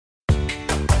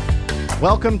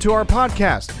Welcome to our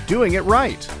podcast, Doing It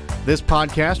Right. This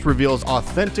podcast reveals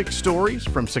authentic stories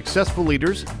from successful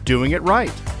leaders doing it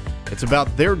right. It's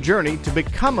about their journey to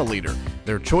become a leader,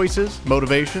 their choices,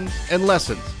 motivations, and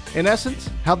lessons. In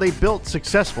essence, how they built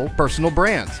successful personal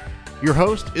brands. Your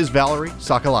host is Valerie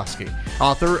Sokolosky,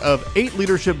 author of 8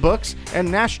 leadership books and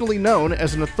nationally known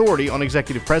as an authority on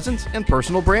executive presence and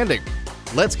personal branding.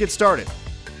 Let's get started.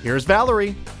 Here's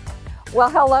Valerie. Well,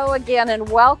 hello again and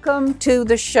welcome to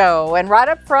the show. And right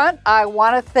up front, I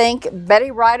want to thank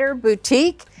Betty Ryder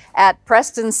Boutique at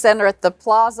Preston Center at the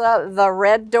Plaza, the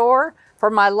Red Door, for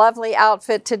my lovely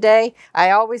outfit today. I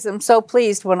always am so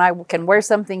pleased when I can wear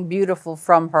something beautiful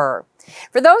from her.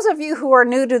 For those of you who are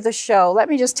new to the show, let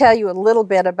me just tell you a little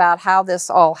bit about how this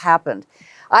all happened.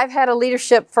 I've had a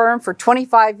leadership firm for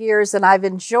 25 years and I've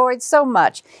enjoyed so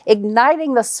much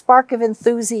igniting the spark of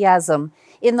enthusiasm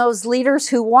in those leaders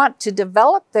who want to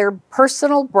develop their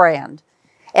personal brand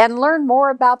and learn more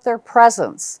about their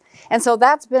presence. And so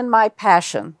that's been my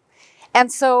passion.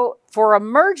 And so for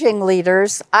emerging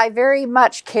leaders, I very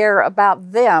much care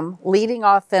about them leading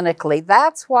authentically.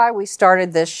 That's why we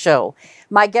started this show.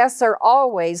 My guests are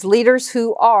always leaders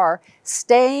who are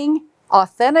staying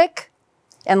authentic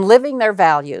and living their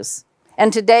values.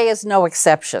 And today is no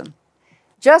exception.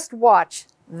 Just watch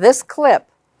this clip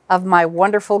of my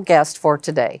wonderful guest for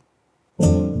today.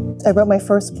 I wrote my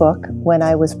first book when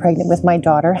I was pregnant with my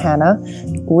daughter, Hannah,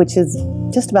 which is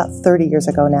just about 30 years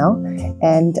ago now.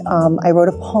 And I wrote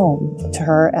a poem to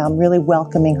her, really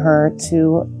welcoming her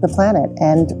to the planet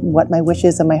and what my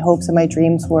wishes and my hopes and my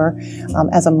dreams were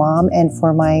as a mom and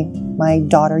for my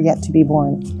daughter yet to be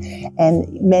born. And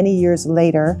many years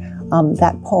later,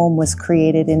 that poem was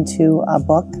created into a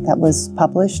book that was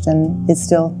published and is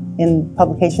still in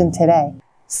publication today.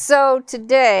 So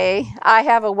today I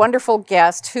have a wonderful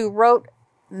guest who wrote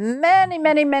many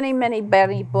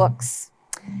books,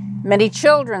 many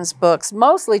children's books,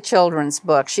 mostly children's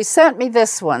books. She sent me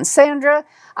this one. Sandra,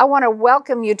 I want to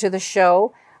welcome you to the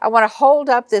show. I want to hold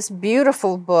up this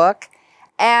beautiful book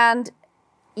and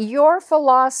your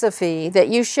philosophy that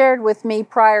you shared with me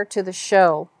prior to the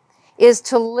show is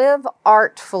to live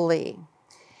artfully.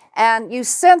 And you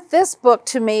sent this book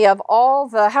to me of all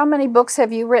the, how many books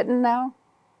have you written now?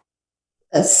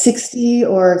 60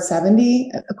 or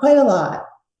 70, quite a lot.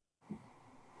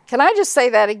 Can I just say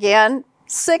that again?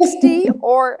 60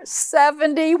 or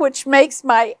 70, which makes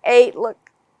my 8 look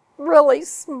really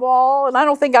small. And I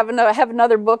don't think I have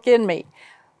another book in me.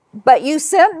 But you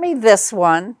sent me this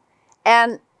one,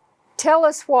 and tell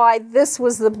us why this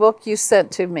was the book you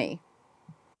sent to me.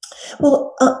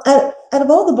 Well, out of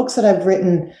all the books that I've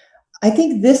written, I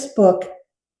think this book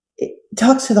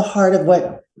talks to the heart of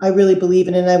what I really believe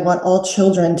in, and I want all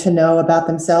children to know about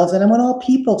themselves, and I want all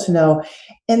people to know,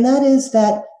 and that is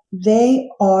that they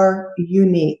are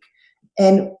unique,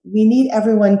 and we need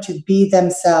everyone to be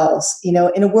themselves. You know,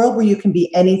 in a world where you can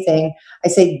be anything, I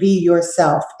say be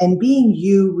yourself, and being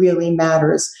you really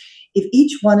matters. If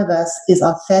each one of us is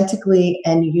authentically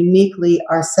and uniquely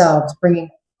ourselves, bringing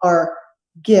our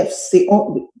gifts,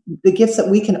 the gifts that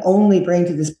we can only bring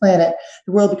to this planet,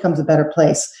 the world becomes a better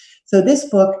place. So this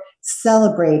book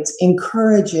celebrates,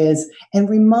 encourages, and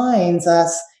reminds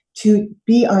us to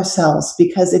be ourselves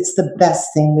because it's the best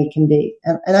thing we can be.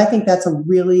 And I think that's a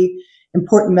really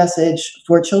important message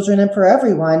for children and for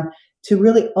everyone to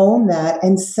really own that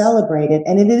and celebrate it.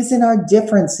 And it is in our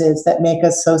differences that make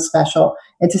us so special,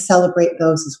 and to celebrate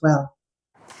those as well.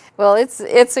 Well,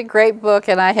 it's a great book,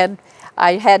 and I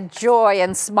had joy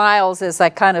and smiles as I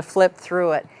kind of flipped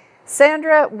through it.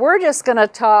 Sandra, we're just going to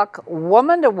talk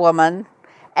woman to woman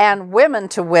and women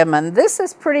to women. This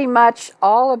is pretty much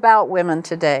all about women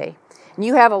today. And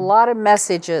you have a lot of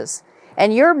messages.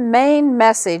 And your main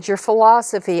message, your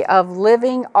philosophy of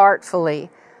living artfully,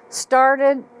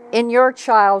 started in your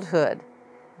childhood.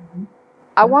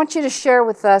 I want you to share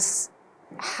with us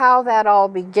how that all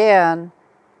began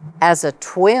as a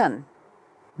twin.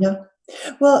 Yeah.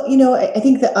 Well, you know, I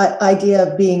think the idea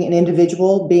of being an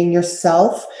individual, being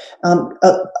yourself, a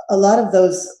lot of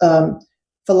those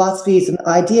philosophies and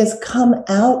ideas come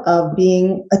out of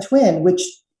being a twin, which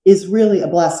is really a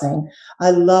blessing.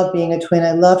 I love being a twin.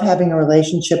 I love having a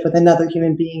relationship with another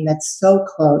human being that's so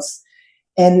close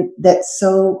and that's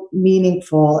so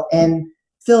meaningful and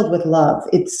filled with love.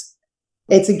 It's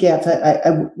a gift.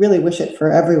 I really wish it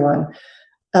for everyone.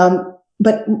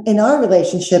 But in our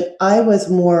relationship, I was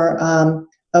more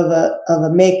of a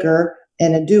maker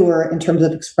and a doer in terms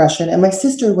of expression, and my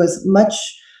sister was much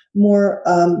more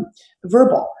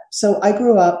verbal. So I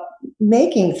grew up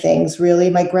making things,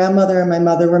 really. My grandmother and my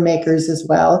mother were makers as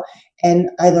well. And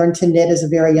I learned to knit as a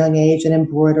very young age and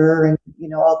embroider and,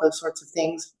 all those sorts of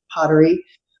things, pottery.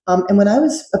 And when I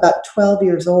was about 12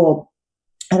 years old,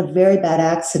 I had a very bad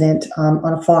accident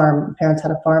on a farm. My parents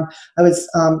had a farm. I was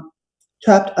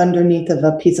trapped underneath of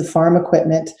a piece of farm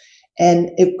equipment,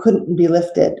 and it couldn't be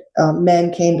lifted.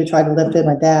 Men came to try to lift it,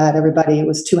 my dad, everybody. It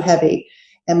was too heavy.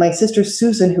 And my sister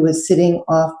Susan, who was sitting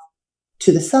off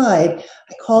to the side,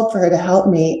 I called for her to help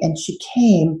me, and she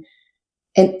came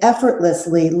and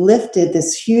effortlessly lifted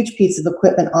this huge piece of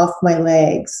equipment off my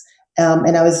legs.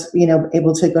 And I was,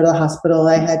 able to go to the hospital.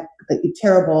 I had a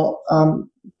terrible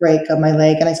break of my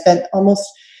leg, and I spent almost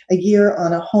a year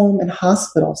on a home and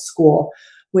hospital school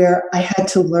where I had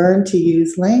to learn to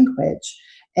use language.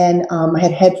 And I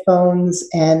had headphones,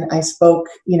 and I spoke,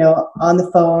 on the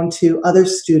phone to other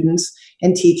students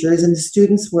and teachers. And the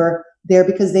students were there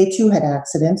because they too had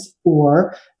accidents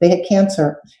or they had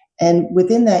cancer. And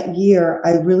within that year,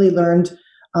 I really learned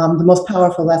the most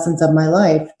powerful lessons of my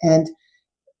life. And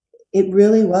it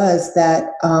really was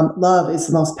that love is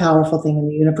the most powerful thing in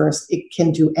the universe. It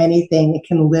can do anything. It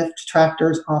can lift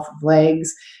tractors off of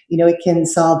legs. It can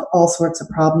solve all sorts of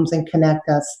problems and connect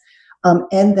us.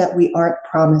 And that we aren't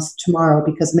promised tomorrow,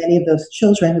 because many of those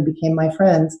children who became my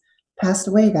friends passed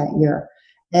away that year.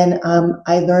 And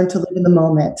I learned to live in the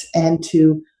moment and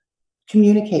to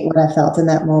communicate what I felt in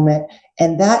that moment.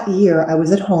 And that year I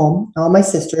was at home. All my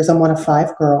sisters, I'm one of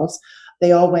 5 girls,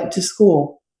 they all went to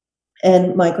school.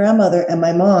 And my grandmother and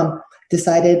my mom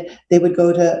decided they would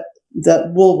go to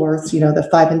the Woolworths, the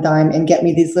 5 and dime, and get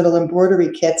me these little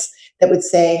embroidery kits that would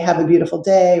say, have a beautiful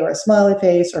day, or a smiley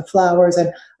face, or flowers.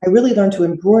 And I really learned to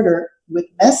embroider with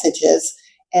messages,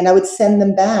 and I would send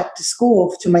them back to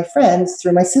school to my friends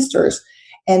through my sisters.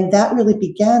 And that really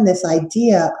began this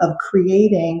idea of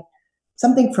creating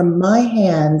something from my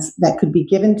hands that could be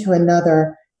given to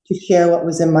another to share what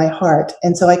was in my heart.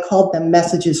 And so I called them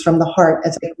messages from the heart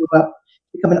as I grew up,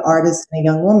 become an artist and a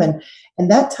young woman. And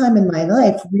that time in my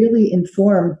life really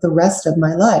informed the rest of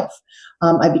my life.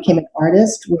 I became an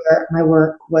artist where my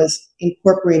work was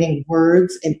incorporating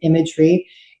words and imagery.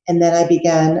 And then I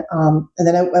began,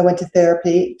 I went to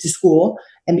therapy, to school,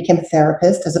 and became a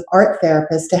therapist, as an art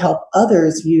therapist, to help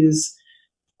others use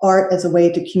art as a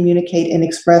way to communicate and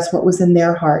express what was in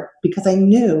their heart. Because I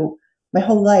knew my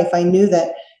whole life, I knew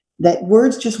that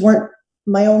words just weren't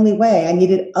my only way. I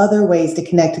needed other ways to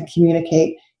connect and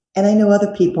communicate. And I know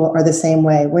other people are the same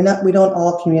way. We don't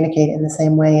all communicate in the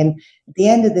same way. And at the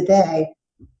end of the day,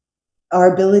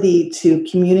 our ability to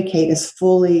communicate as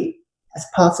fully as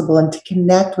possible and to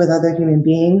connect with other human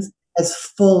beings as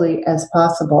fully as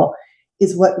possible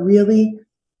is what really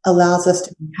allows us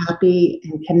to be happy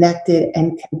and connected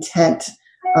and content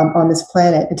on this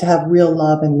planet, and to have real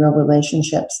love and real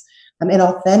relationships. And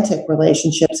authentic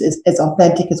relationships is as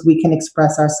authentic as we can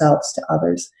express ourselves to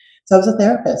others. So I was a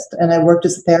therapist, and I worked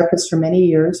as a therapist for many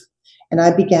years, and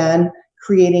I began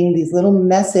creating these little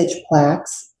message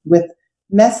plaques with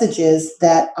messages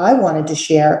that I wanted to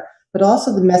share, but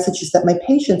also the messages that my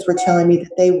patients were telling me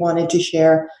that they wanted to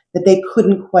share, that they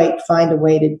couldn't quite find a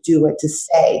way to do it, to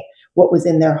say what was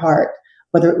in their heart,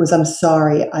 whether it was, I'm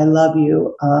sorry, I love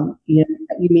you,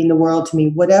 you mean the world to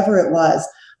me, whatever it was.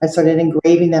 I started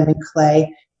engraving them in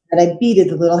clay, and I beaded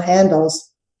the little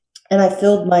handles, and I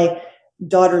filled my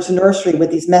daughter's nursery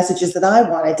with these messages that I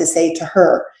wanted to say to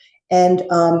her. And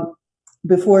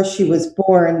before she was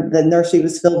born, the nursery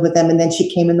was filled with them, and then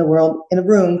she came in the world in a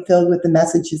room filled with the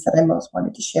messages that I most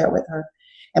wanted to share with her.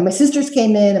 And my sisters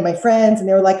came in, and my friends, and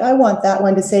they were like, I want that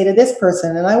one to say to this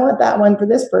person, and I want that one for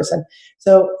this person.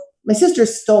 So my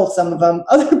sisters stole some of them.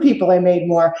 Other people I made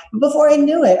more. But before I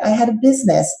knew it, I had a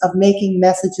business of making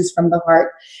messages from the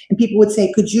heart. And people would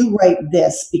say, could you write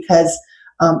this? Because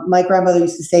my grandmother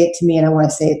used to say it to me, and I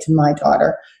want to say it to my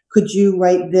daughter. Could you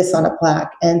write this on a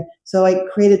plaque? And so I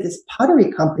created this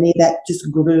pottery company that just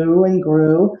grew and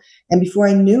grew. And before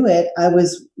I knew it, I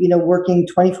was, working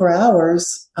 24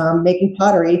 hours making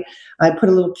pottery. I put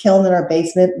a little kiln in our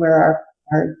basement where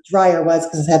our dryer was,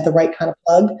 because it had the right kind of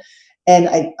plug. And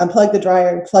I unplugged the dryer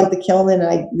and plugged the kiln in,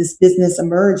 and this business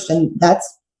emerged. And that's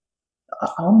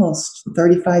almost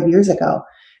 35 years ago.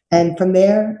 And from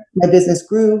there, my business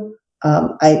grew.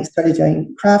 I started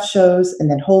doing craft shows,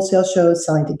 and then wholesale shows,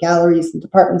 selling to galleries and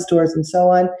department stores and so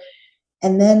on.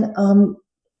 And then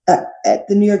at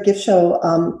the New York Gift Show,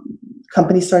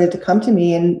 companies started to come to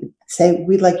me and say,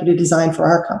 we'd like you to design for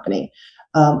our company.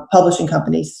 Publishing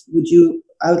companies,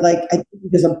 I think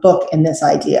there's a book in this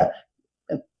idea.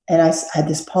 And I had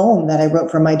this poem that I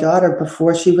wrote for my daughter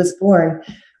before she was born,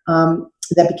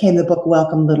 that became the book,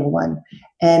 Welcome Little One.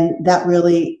 And that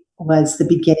really was the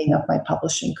beginning of my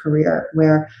publishing career,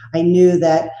 where I knew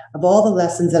that of all the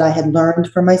lessons that I had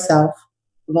learned for myself,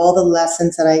 of all the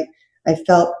lessons that I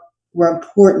felt were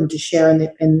important to share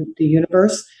in the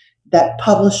universe, that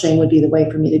publishing would be the way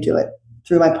for me to do it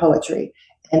through my poetry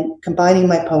and combining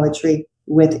my poetry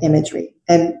with imagery.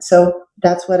 And so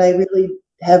that's what I really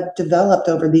have developed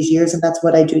over these years, and that's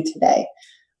what I do today.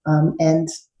 And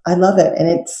I love it.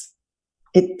 And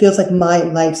it feels like my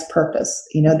life's purpose,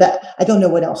 that I don't know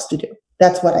what else to do.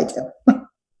 That's what I do.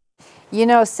 You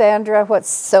know, Sandra, what's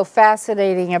so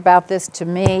fascinating about this to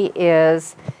me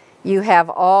is you have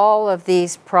all of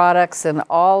these products and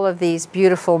all of these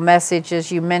beautiful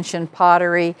messages. You mentioned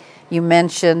pottery. You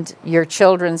mentioned your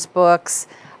children's books.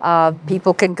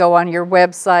 People can go on your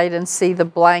website and see the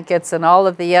blankets and all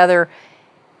of the other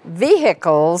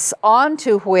vehicles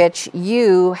onto which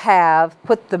you have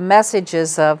put the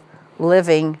messages of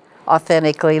living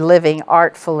authentically, living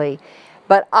artfully.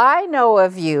 But I know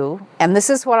of you, and this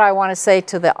is what I want to say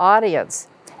to the audience,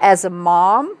 as a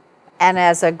mom and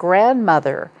as a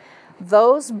grandmother,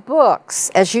 those books,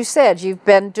 as you said, you've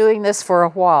been doing this for a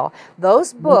while,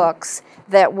 those books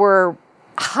that were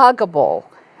huggable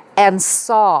and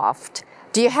soft,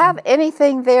 do you have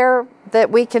anything there that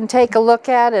we can take a look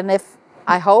at? And if,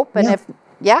 I hope, and if,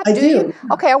 I do. you?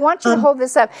 Okay, I want you to hold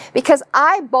this up, because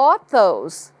I bought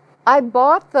those.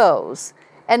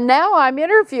 And now I'm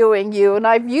interviewing you, and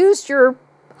I've used your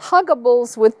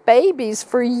huggables with babies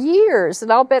for years,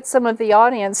 and I'll bet some of the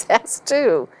audience has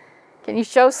too. Can you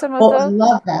show some of those? I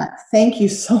love that. Thank you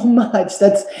so much.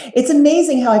 It's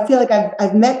amazing how I feel like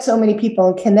I've met so many people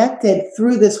and connected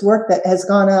through this work that has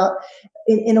gone out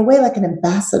in a way like an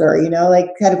ambassador,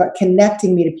 like kind of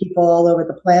connecting me to people all over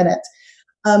the planet.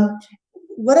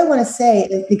 What I want to say,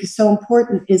 I think is so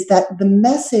important, is that the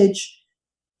message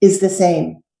is the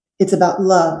same. It's about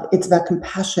love. It's about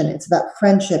compassion. It's about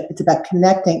friendship. It's about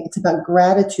connecting. It's about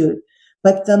gratitude.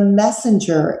 But the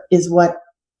messenger is what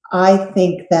I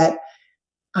think that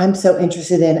I'm so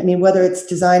interested in. I mean, whether it's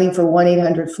designing for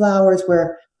 1-800-Flowers,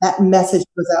 where that message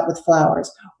goes out with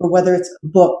flowers, or whether it's a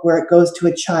book where it goes to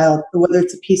a child, or whether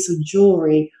it's a piece of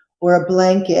jewelry or a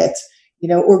blanket,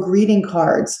 or greeting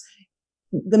cards.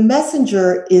 The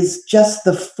messenger is just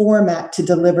the format to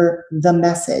deliver the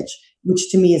message, which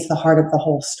to me is the heart of the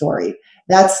whole story.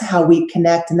 That's how we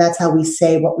connect, and that's how we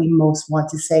say what we most want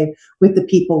to say with the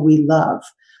people we love.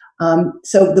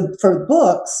 For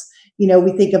books,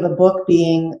 we think of a book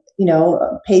being,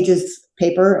 pages,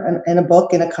 paper, and a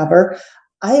book and a cover.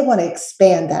 I want to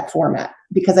expand that format,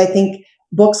 because I think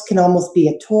books can almost be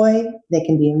a toy. They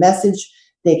can be a message.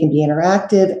 They can be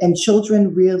interactive, and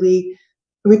children really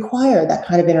require that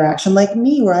kind of interaction. Like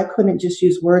me, where I couldn't just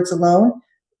use words alone.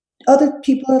 Other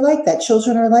people are like that.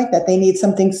 Children are like that. They need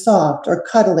something soft or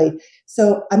cuddly.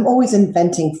 So I'm always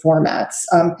inventing formats.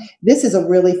 This is a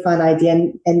really fun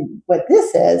idea. And what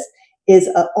this is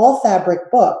an all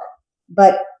fabric book,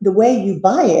 but the way you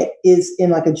buy it is in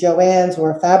like a Joann's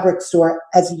or a fabric store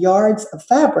as yards of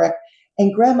fabric,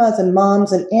 and grandmas and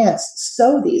moms and aunts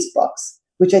sew these books,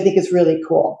 which I think is really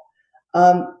cool.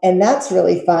 And that's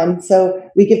really fun. So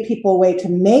we give people a way to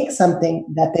make something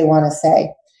that they want to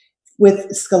say.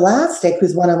 With Scholastic,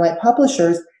 who's one of my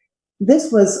publishers,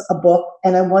 this was a book,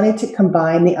 and I wanted to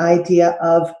combine the idea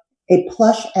of a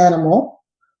plush animal,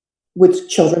 which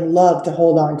children love to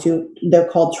hold on to. They're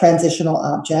called transitional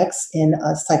objects in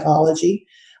psychology.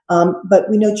 But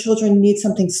we know children need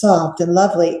something soft and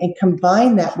lovely, and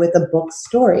combine that with a book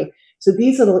story. So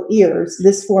these little ears,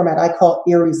 this format I call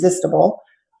irresistible,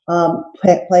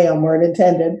 play on word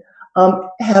intended,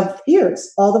 have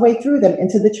ears all the way through them.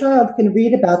 And so the child can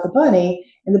read about the bunny,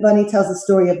 and the bunny tells a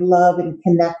story of love and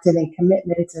connecting and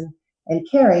commitment and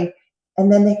caring.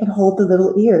 And then they can hold the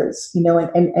little ears,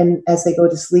 and as they go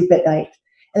to sleep at night.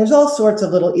 And there's all sorts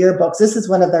of little ear books. This is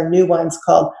one of their new ones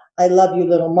called I Love You,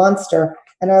 Little Monster.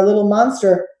 And our little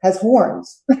monster has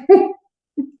horns.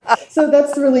 So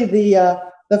that's really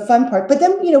the fun part. But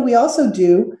then, we also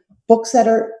do books that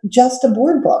are just a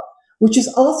board book, which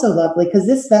is also lovely, because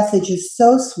this message is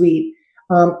so sweet.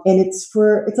 And it's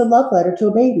a love letter to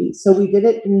a baby. So we did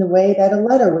it in the way that a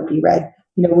letter would be read,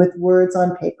 with words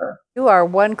on paper. You are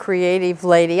one creative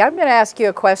lady. I'm going to ask you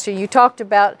a question. You talked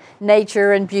about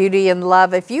nature and beauty and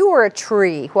love. If you were a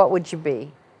tree, what would you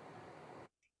be?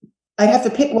 I'd have to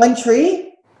pick one tree?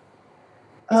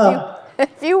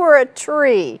 If you were a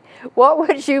tree, what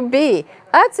would you be?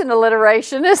 That's an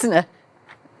alliteration, isn't it?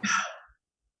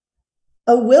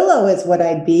 A willow is what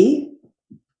I'd be.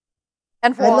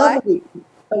 And why? I love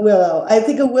a willow. I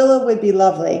think a willow would be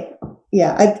lovely.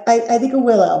 Yeah, I think a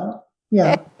willow.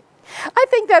 Yeah. I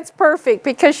think that's perfect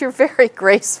because you're very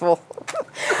graceful.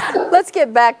 Let's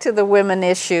get back to the women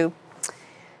issue.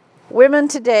 Women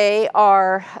today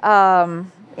are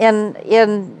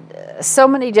in so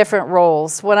many different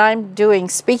roles. When I'm doing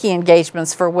speaking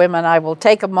engagements for women, I will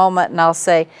take a moment and I'll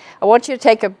say, I want you to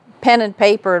take a pen and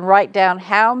paper and write down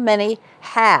how many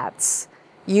hats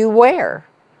you wear.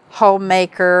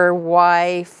 Homemaker,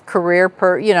 wife, career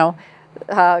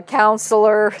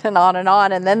counselor, and on and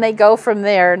on. And then they go from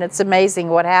there, and it's amazing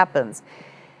what happens.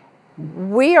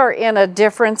 We are in a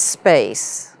different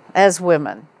space as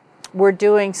women. We're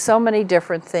doing so many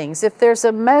different things. If there's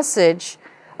a message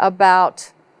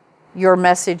about your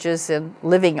messages in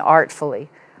living artfully,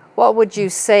 what would you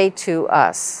say to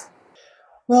us?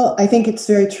 Well, I think it's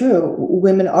very true.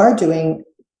 Women are doing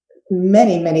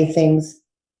many, many things.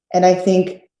 And I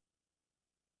think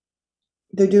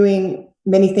they're doing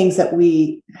many things that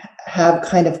we have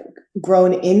kind of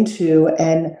grown into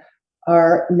and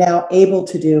are now able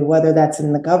to do, whether that's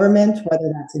in the government,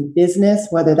 whether that's in business,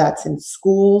 whether that's in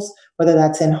schools, whether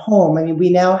that's in home. I mean, we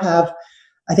now have,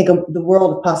 I think, the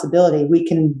world of possibility. We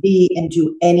can be and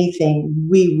do anything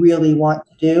we really want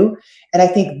to do. And I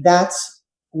think that's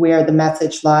where the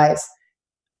message lies.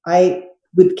 I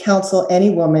would counsel any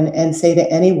woman and say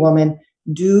to any woman,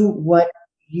 do what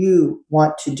you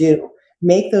want to do.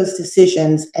 Make those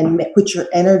decisions and put your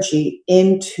energy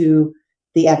into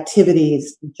the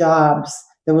activities, the jobs,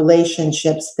 the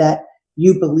relationships that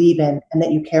you believe in and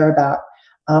that you care about.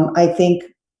 I think,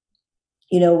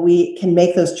 we can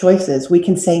make those choices. We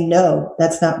can say, no,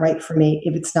 that's not right for me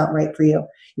if it's not right for you.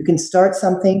 You can start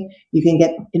something, you can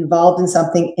get involved in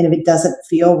something, and if it doesn't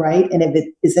feel right and if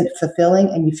it isn't fulfilling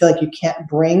and you feel like you can't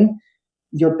bring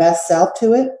your best self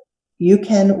to it, you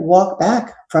can walk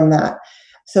back from that.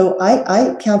 So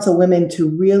I counsel women to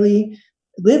really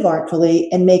live artfully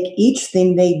and make each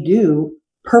thing they do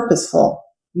purposeful,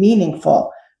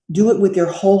 meaningful. Do it with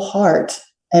your whole heart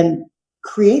and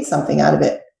create something out of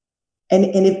it. And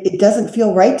if it doesn't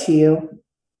feel right to you,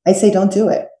 I say don't do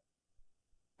it.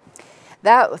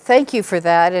 Thank you for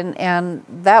that. And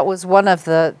that was one of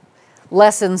the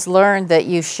lessons learned that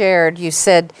you shared. You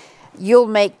said you'll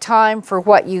make time for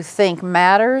what you think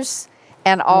matters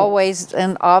and always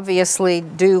and obviously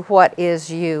do what is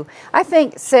you. I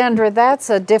think, Sandra, that's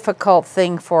a difficult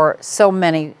thing for so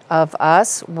many of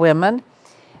us women,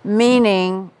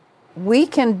 meaning we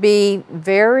can be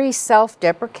very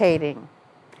self-deprecating.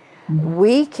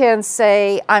 We can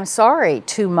say, I'm sorry,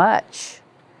 too much.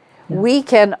 We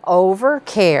can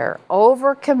over-care,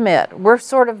 over-commit. We're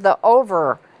sort of the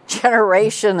over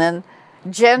generation and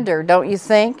gender, don't you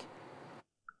think?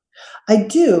 I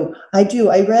do. I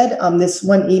read this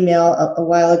one email a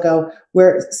while ago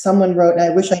where someone wrote, and I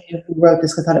wish I knew who wrote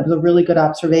this because I thought it was a really good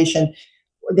observation.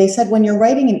 They said when you're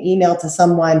writing an email to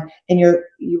someone and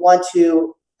you want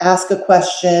to ask a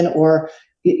question or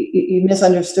you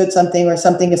misunderstood something or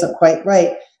something isn't quite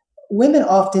right, women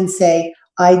often say,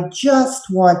 I just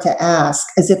want to ask,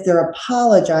 as if they're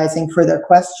apologizing for their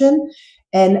question.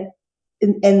 And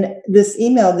this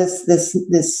email,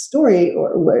 this story,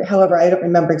 or however, I don't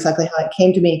remember exactly how it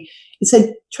came to me. It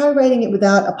said, try writing it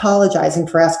without apologizing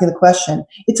for asking the question.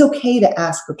 It's okay to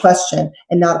ask a question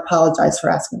and not apologize for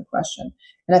asking the question.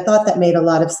 And I thought that made a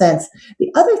lot of sense.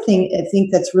 The other thing I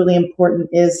think that's really important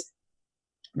is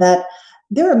that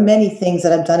there are many things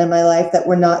that I've done in my life that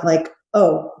were not like,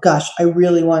 oh gosh, I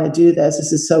really want to do this.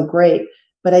 This is so great.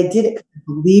 But I did it because I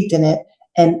believed in it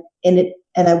and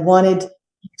I wanted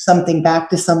something back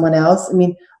to someone else. I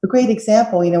mean, a great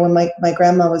example, when my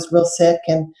grandma was real sick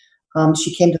and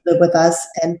she came to live with us,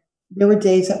 and there were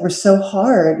days that were so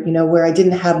hard, where I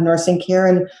didn't have nursing care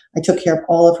and I took care of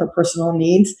all of her personal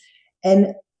needs. And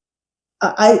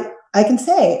I can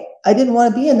say I didn't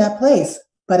want to be in that place,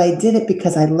 but I did it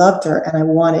because I loved her and I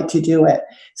wanted to do it.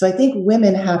 So I think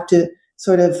women have to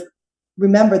sort of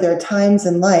remember there are times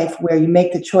in life where you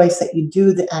make the choice that you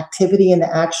do the activity and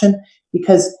the action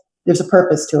because there's a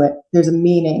purpose to it. There's a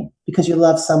meaning because you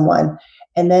love someone.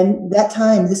 And then that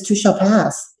time, this too shall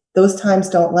pass. Those times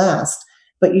don't last,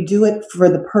 but you do it for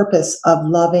the purpose of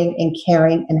loving and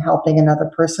caring and helping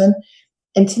another person.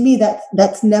 And to me,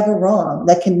 that's never wrong.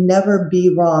 That can never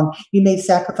be wrong. You may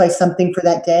sacrifice something for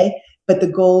that day, but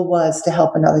the goal was to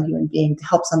help another human being, to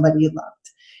help somebody you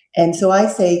loved. And so I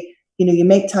say, you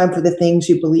make time for the things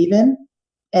you believe in,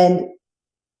 and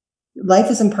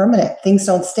life is impermanent. Things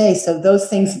don't stay. So those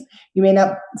things,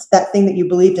 that thing that you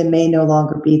believed in may no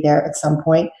longer be there at some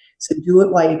point. So do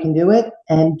it while you can do it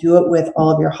and do it with all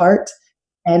of your heart.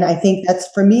 And I think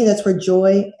for me, that's where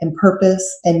joy and purpose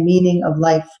and meaning of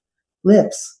life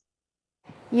lives.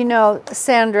 You know,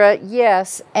 Sandra,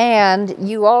 yes, and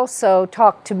you also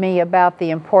talked to me about the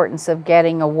importance of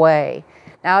getting away.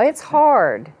 Now, it's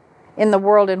hard in the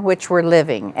world in which we're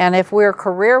living, and if we're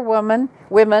career women,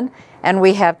 and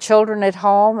we have children at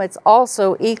home, it's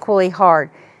also equally hard.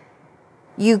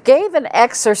 You gave an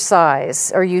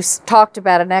exercise, or you talked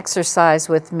about an exercise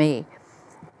with me,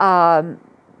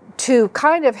 to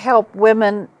kind of help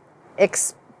women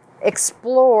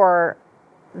explore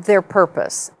their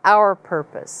purpose, our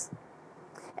purpose.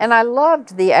 And I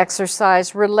loved the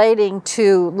exercise relating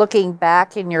to looking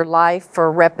back in your life for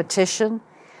repetition.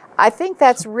 I think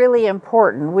that's really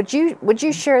important. Would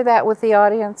you share that with the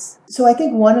audience? So I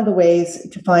think one of the ways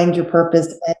to find your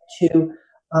purpose and to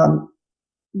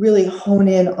really hone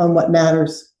in on what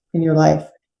matters in your life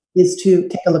is to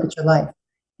take a look at your life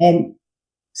and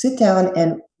sit down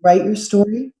and write your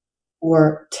story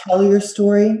or tell your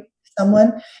story to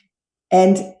someone.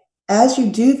 And as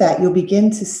you do that, you'll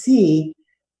begin to see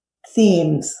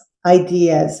themes,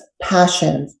 ideas,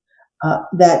 passions,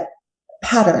 that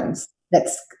patterns that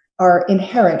are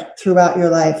inherent throughout your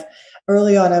life.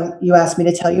 Early on, you asked me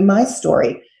to tell you my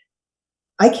story.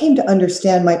 I came to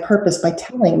understand my purpose by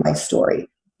telling my story.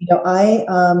 I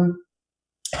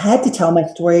had to tell my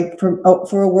story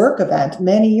for a work event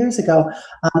many years ago.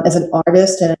 As an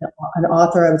artist and an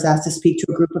author, I was asked to speak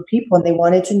to a group of people, and they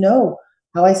wanted to know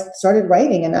how I started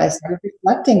writing, and I started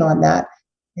reflecting on that.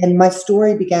 And my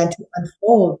story began to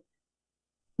unfold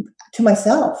to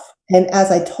myself. And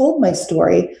as I told my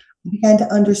story, I began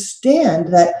to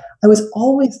understand that I was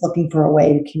always looking for a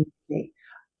way to communicate,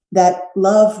 that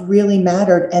love really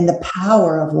mattered, and the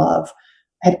power of love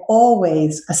had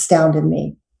always astounded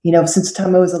me. Since the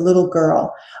time I was a little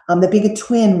girl, that being a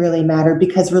twin really mattered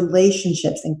because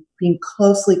relationships and being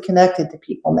closely connected to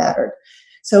people mattered.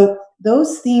 So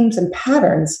those themes and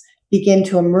patterns begin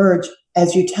to emerge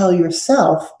as you tell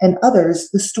yourself and others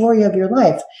the story of your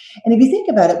life. And if you think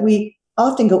about it, we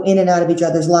often go in and out of each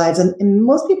other's lives, and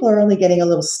most people are only getting a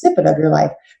little snippet of your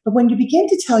life. But when you begin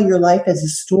to tell your life as a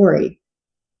story,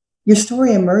 your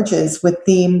story emerges with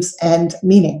themes and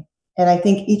meaning. And I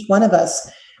think each one of us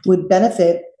would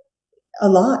benefit a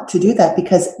lot to do that,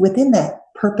 because within that,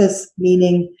 purpose,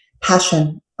 meaning,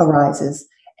 passion arises.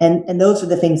 And those are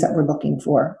the things that we're looking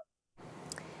for.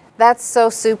 That's so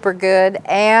super good.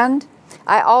 And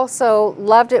I also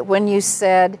loved it when you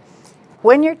said,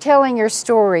 when you're telling your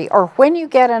story or when you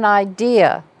get an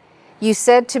idea, you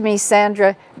said to me,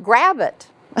 Sandra, grab it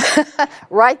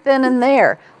right then and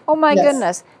there. Oh my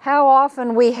goodness, how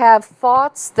often we have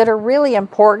thoughts that are really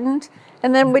important,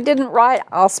 and then we didn't write,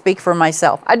 I'll speak for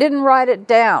myself, I didn't write it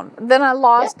down, then I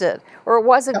lost it, or it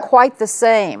wasn't quite the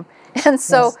same. And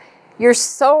so you're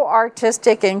so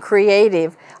artistic and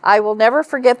creative. I will never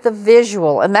forget the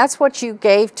visual, and that's what you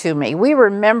gave to me. We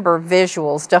remember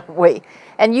visuals, don't we?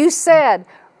 And you said,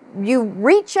 you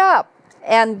reach up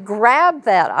and grab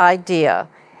that idea.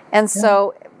 And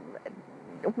so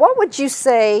what would you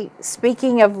say,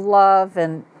 speaking of love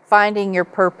and finding your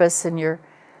purpose and your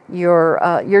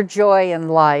joy in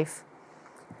life,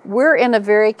 we're in a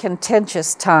very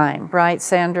contentious time, right,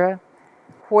 Sandra?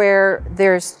 Where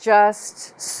there's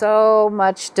just so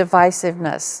much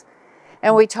divisiveness.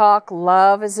 And we talk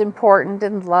love is important,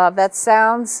 and love, that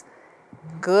sounds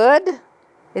good,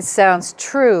 it sounds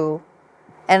true,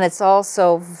 and it's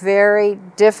also very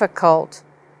difficult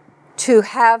to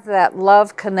have that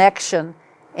love connection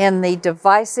in the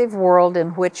divisive world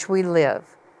in which we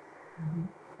live. Mm-hmm.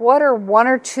 What are one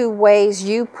or two ways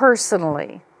you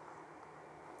personally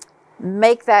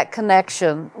make that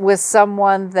connection with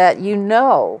someone that you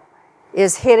know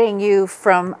is hitting you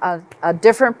from a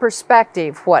different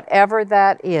perspective, whatever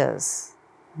that is?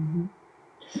 Mm-hmm.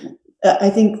 I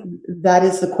think that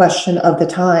is the question of the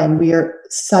time. We are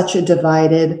such a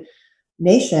divided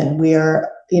nation. We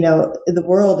are, the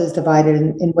world is divided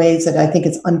in ways that I think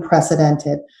it's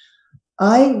unprecedented.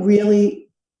 I really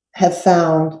have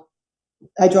found,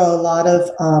 I draw a lot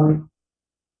of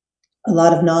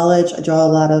knowledge, I draw a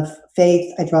lot of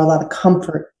faith, I draw a lot of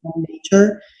comfort from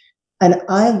nature, and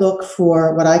I look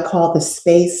for what I call the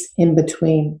space in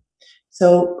between.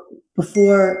 So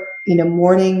before,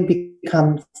 morning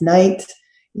becomes night,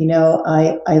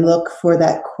 I look for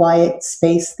that quiet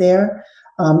space there.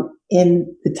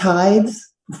 In the tides,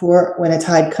 when a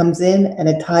tide comes in and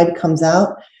a tide comes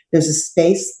out, there's a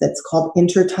space that's called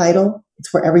intertidal.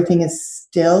 It's where everything is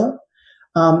still.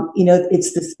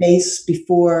 It's the space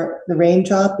before the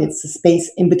raindrop. It's the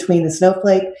space in between the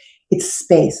snowflake. It's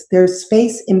space. There's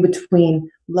space in between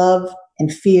love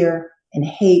and fear and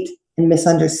hate and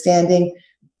misunderstanding.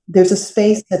 There's a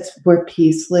space that's where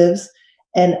peace lives.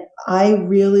 And I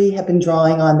really have been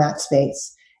drawing on that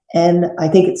space. And I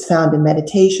think it's found in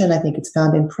meditation. I think it's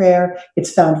found in prayer.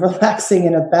 It's found relaxing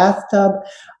in a bathtub.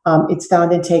 It's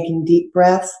found in taking deep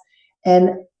breaths.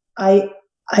 And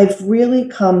I've really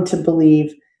come to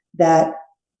believe that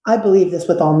I believe this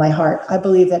with all my heart. I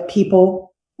believe that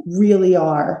people really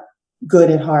are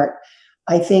good at heart.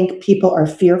 I think people are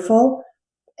fearful.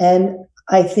 And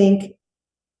I think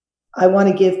I want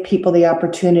to give people the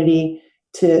opportunity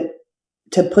to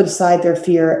put aside their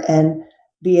fear and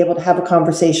be able to have a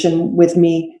conversation with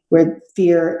me where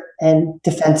fear and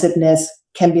defensiveness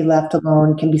can be left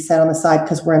alone, can be set on the side,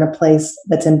 because we're in a place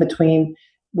that's in between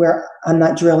where I'm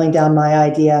not drilling down my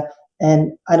idea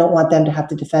and I don't want them to have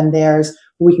to defend theirs.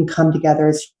 We can come together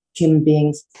as human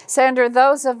beings. Sandra,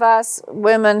 those of us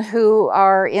women who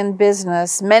are in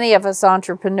business, many of us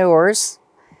entrepreneurs,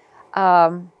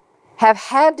 have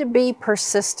had to be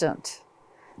persistent.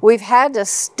 We've had to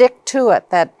stick to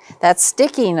it, that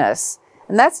stickiness.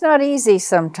 And that's not easy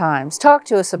sometimes. Talk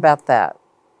to us about that.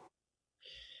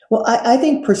 Well, I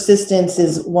think persistence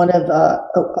is one of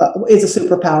is a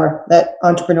superpower that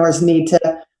entrepreneurs need to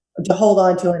hold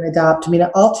on to and adopt. I mean,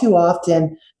 all too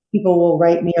often, people will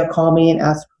write me or call me and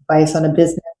ask for advice on a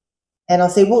business, and I'll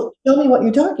say, "Well, show me what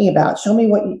you're talking about. Show me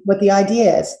what the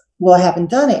idea is." Well, I haven't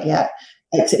done it yet.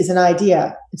 It's an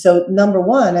idea. So, number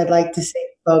one, I'd like to say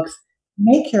to folks,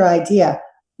 make your idea,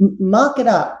 mock it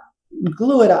up,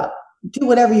 glue it up. Do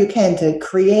whatever you can to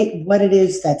create what it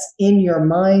is that's in your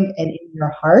mind and in your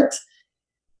heart.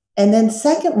 And then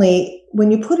secondly, when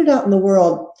you put it out in the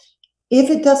world, if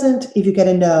you get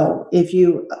a no, if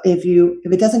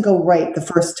it doesn't go right the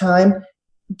first time,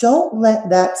 don't let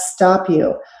that stop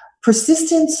you.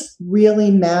 Persistence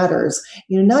really matters.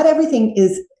 Not everything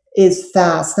is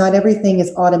fast. Not everything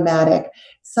is automatic.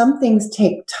 Some things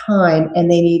take time and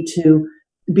they need to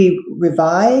be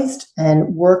revised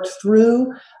and worked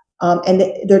through. And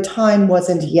their time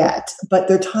wasn't yet, but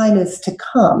their time is to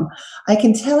come. I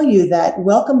can tell you that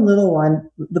Welcome Little One,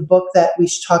 the book that we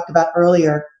talked about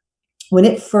earlier, when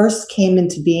it first came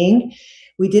into being,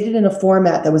 we did it in a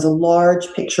format that was a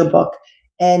large picture book,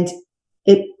 and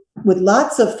it with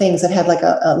lots of things that had like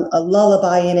a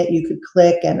lullaby in it you could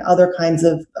click and other kinds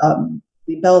of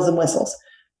bells and whistles.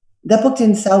 That book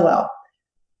didn't sell well.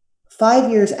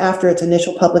 5 years after its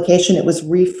initial publication, it was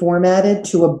reformatted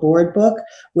to a board book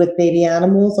with baby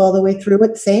animals all the way through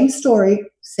it. Same story,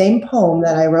 same poem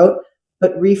that I wrote,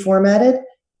 but reformatted,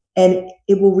 and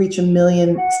it will reach 1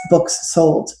 million books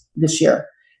sold this year.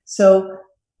 So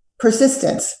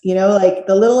persistence, like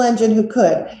the little engine who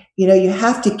could, you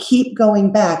have to keep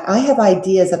going back. I have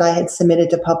ideas that I had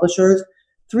submitted to publishers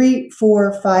 3,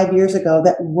 4, 5 years ago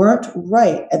that weren't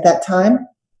right at that time,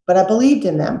 but I believed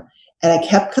in them. And I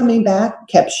kept coming back,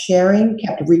 kept sharing,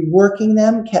 kept reworking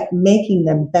them, kept making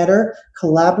them better,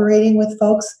 collaborating with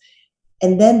folks.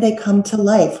 And then they come to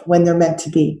life when they're meant to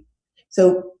be.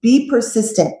 So be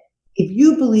persistent. If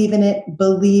you believe in it,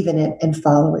 and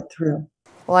follow it through.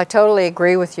 Well, I totally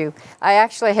agree with you. I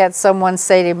actually had someone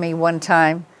say to me one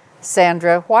time,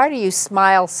 Sandra, why do you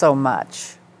smile so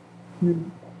much?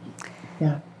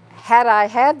 Yeah. Had I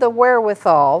had the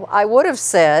wherewithal, I would have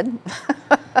said,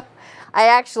 I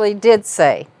actually did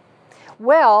say,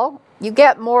 well, you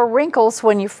get more wrinkles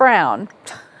when you frown.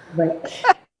 Right.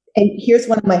 And here's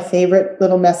one of my favorite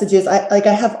little messages. I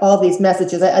have all these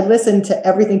messages. I listen to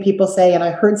everything people say, and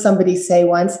I heard somebody say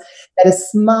once that a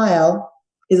smile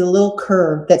is a little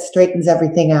curve that straightens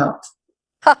everything out.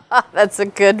 That's a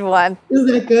good one.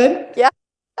 Isn't it good? Yeah.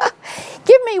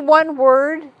 Give me one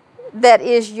word that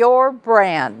is your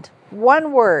brand.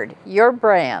 One word, your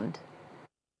brand.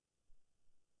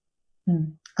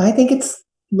 I think it's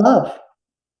love.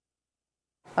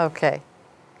 Okay.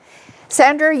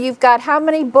 Sandra, you've got how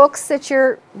many books that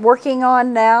you're working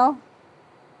on now?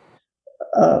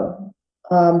 A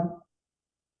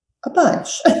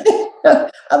bunch.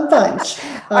 A bunch.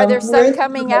 Are there some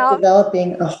coming out?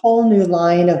 Developing a whole new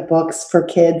line of books for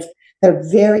kids that are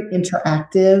very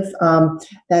interactive,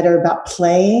 that are about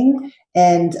playing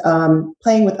and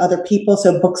playing with other people.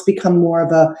 So books become more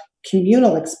of a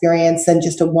communal experience than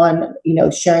just a one,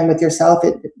 sharing with yourself.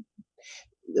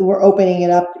 We're opening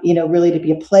it up, really to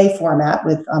be a play format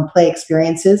with play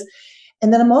experiences.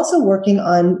 And then I'm also working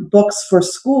on books for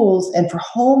schools and for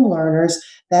home learners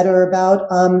that are about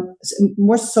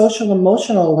more social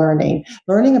emotional learning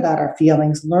about our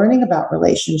feelings, learning about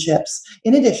relationships,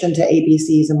 in addition to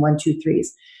ABCs and 1, 2, 3s.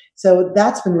 So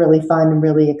that's been really fun and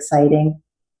really exciting.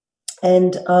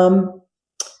 And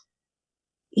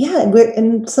we're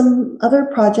in some other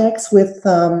projects with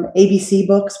ABC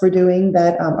books we're doing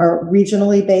that are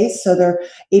regionally based. So they're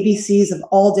ABCs of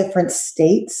all different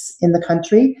states in the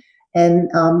country. And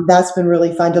that's been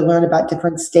really fun to learn about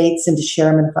different states and to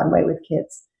share them in a fun way with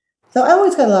kids. So I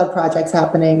always got a lot of projects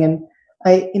happening, and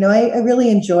I really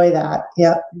enjoy that.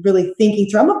 Yeah, really thinking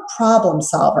through. I'm a problem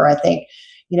solver, I think,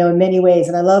 in many ways,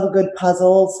 and I love a good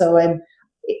puzzle. So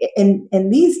in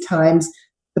these times,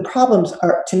 the problems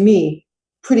are, to me,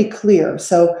 pretty clear.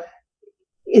 So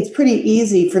it's pretty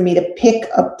easy for me to pick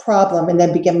a problem and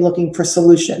then begin looking for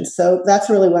solutions. So that's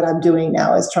really what I'm doing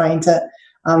now, is trying to,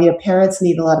 parents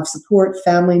need a lot of support.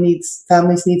 Families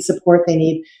need support. They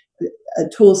need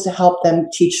tools to help them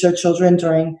teach their children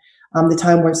during the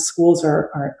time where schools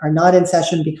are not in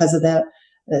session because of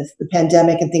the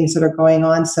pandemic and things that are going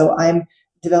on. So I'm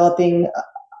developing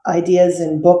ideas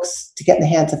and books to get in the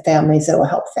hands of families that will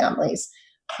help families.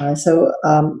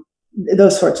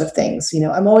 Those sorts of things.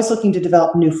 I'm always looking to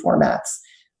develop new formats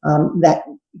that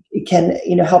can,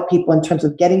 help people in terms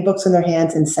of getting books in their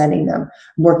hands and sending them.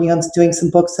 I'm working on doing some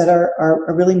books that are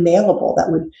really mailable, that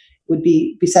would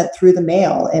be sent through the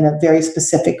mail in a very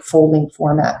specific folding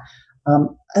format.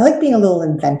 I like being a little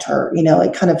inventor,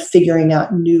 like kind of figuring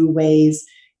out new ways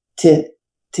to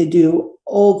do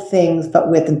old things, but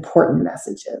with important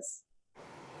messages.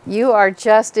 You are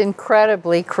just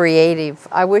incredibly creative.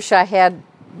 I wish I had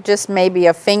just maybe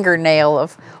a fingernail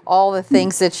of all the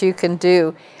things that you can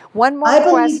do. One more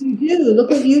question. I believe you do. Look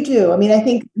what you do. I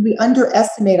think we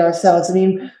underestimate ourselves.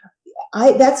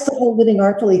 That's the whole Living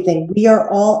Artfully thing. We are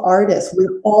all artists.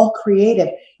 We're all creative.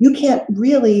 You can't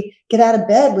really get out of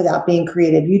bed without being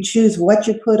creative. You choose what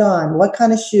you put on, what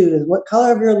kind of shoes, what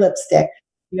color of your lipstick,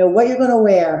 what you're going to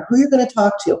wear, who you're going to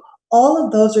talk to. All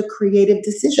of those are creative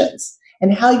decisions.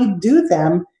 And how you do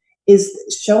them is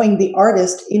showing the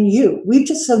artist in you. We've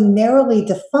just so narrowly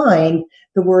defined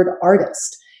the word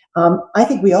artist. I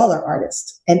think we all are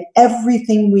artists, and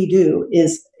everything we do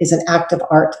is an act of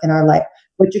art in our life.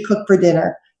 What you cook for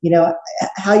dinner,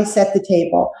 how you set the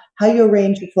table, how you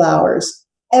arrange your flowers,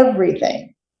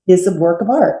 everything is a work of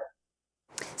art.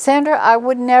 Sandra, I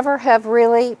would never have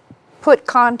really put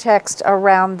context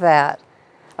around that.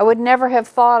 I would never have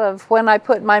thought of when I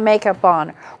put my makeup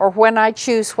on, or when I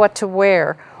choose what to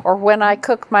wear, or when I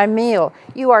cook my meal.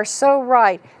 You are so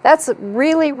right. That's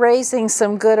really raising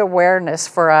some good awareness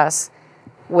for us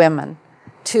women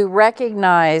to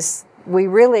recognize we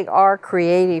really are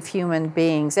creative human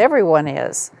beings. Everyone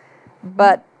is.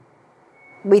 But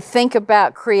we think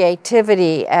about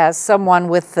creativity as someone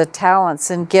with the talents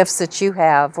and gifts that you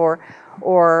have, or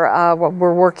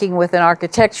we're working with an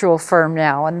architectural firm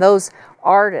now, and those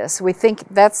artists, we think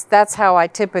that's how I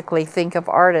typically think of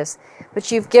artists.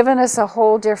 But you've given us a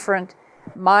whole different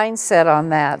mindset on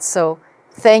that. So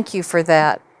thank you for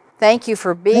that. Thank you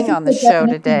for being on the show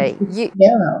today.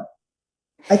 Narrow.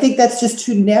 I think that's just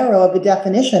too narrow of a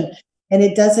definition, and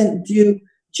it doesn't do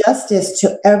justice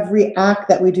to every act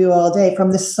that we do all day,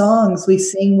 from the songs we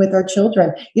sing with our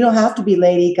children. You don't have to be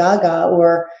Lady Gaga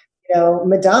or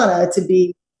Madonna to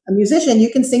be a musician.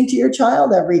 You can sing to your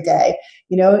child every day.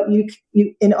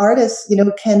 An artist,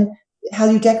 can, how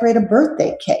you decorate a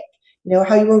birthday cake,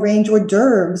 how you arrange hors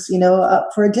d'oeuvres,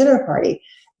 for a dinner party,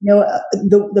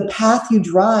 the path you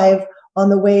drive on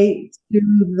the way to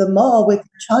the mall with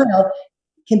your child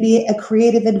can be a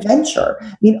creative adventure.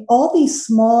 All these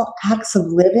small acts of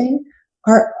living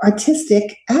are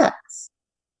artistic acts.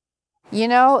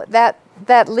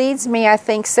 That leads me, I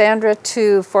think, Sandra,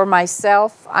 for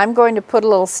myself, I'm going to put a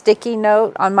little sticky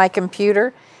note on my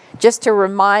computer just to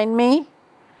remind me,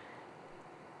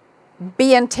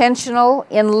 be intentional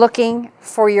in looking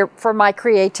for my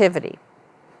creativity.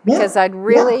 Because I'd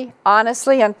really,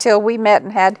 honestly, until we met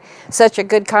and had such a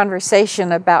good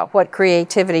conversation about what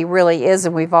creativity really is,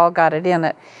 and we've all got it in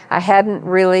it, I hadn't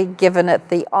really given it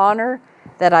the honor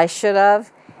that I should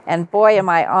have. And boy, am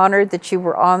I honored that you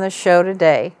were on the show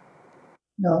today.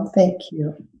 No, thank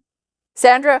you.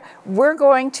 Sandra, we're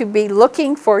going to be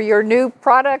looking for your new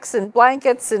products and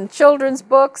blankets and children's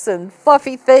books and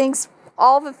fluffy things,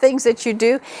 all the things that you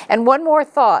do. And one more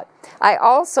thought. I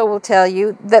also will tell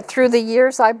you that through the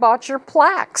years I bought your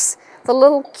plaques, the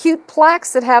little cute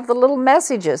plaques that have the little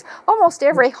messages. Almost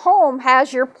every home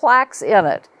has your plaques in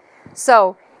it.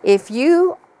 So if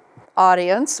you,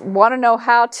 audience, want to know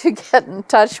how to get in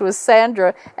touch with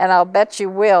Sandra, and I'll bet you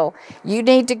will, you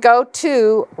need to go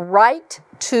to Write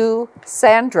to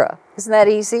Sandra. Isn't that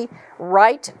easy?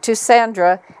 Write to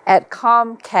Sandra at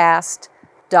Comcast.net.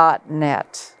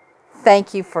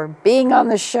 Thank you for being on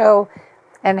the show,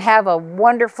 and have a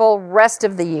wonderful rest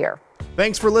of the year.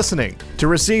 Thanks for listening. To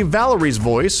receive Valerie's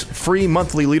voice, free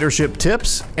monthly leadership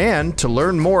tips, and to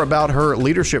learn more about her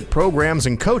leadership programs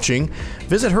and coaching,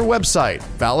 visit her website,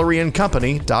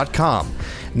 valerieandcompany.com.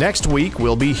 Next week,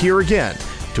 we'll be here again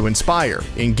to inspire,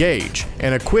 engage,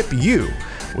 and equip you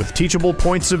with teachable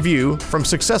points of view from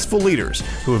successful leaders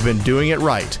who have been doing it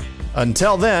right.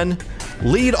 Until then,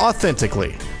 lead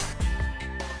authentically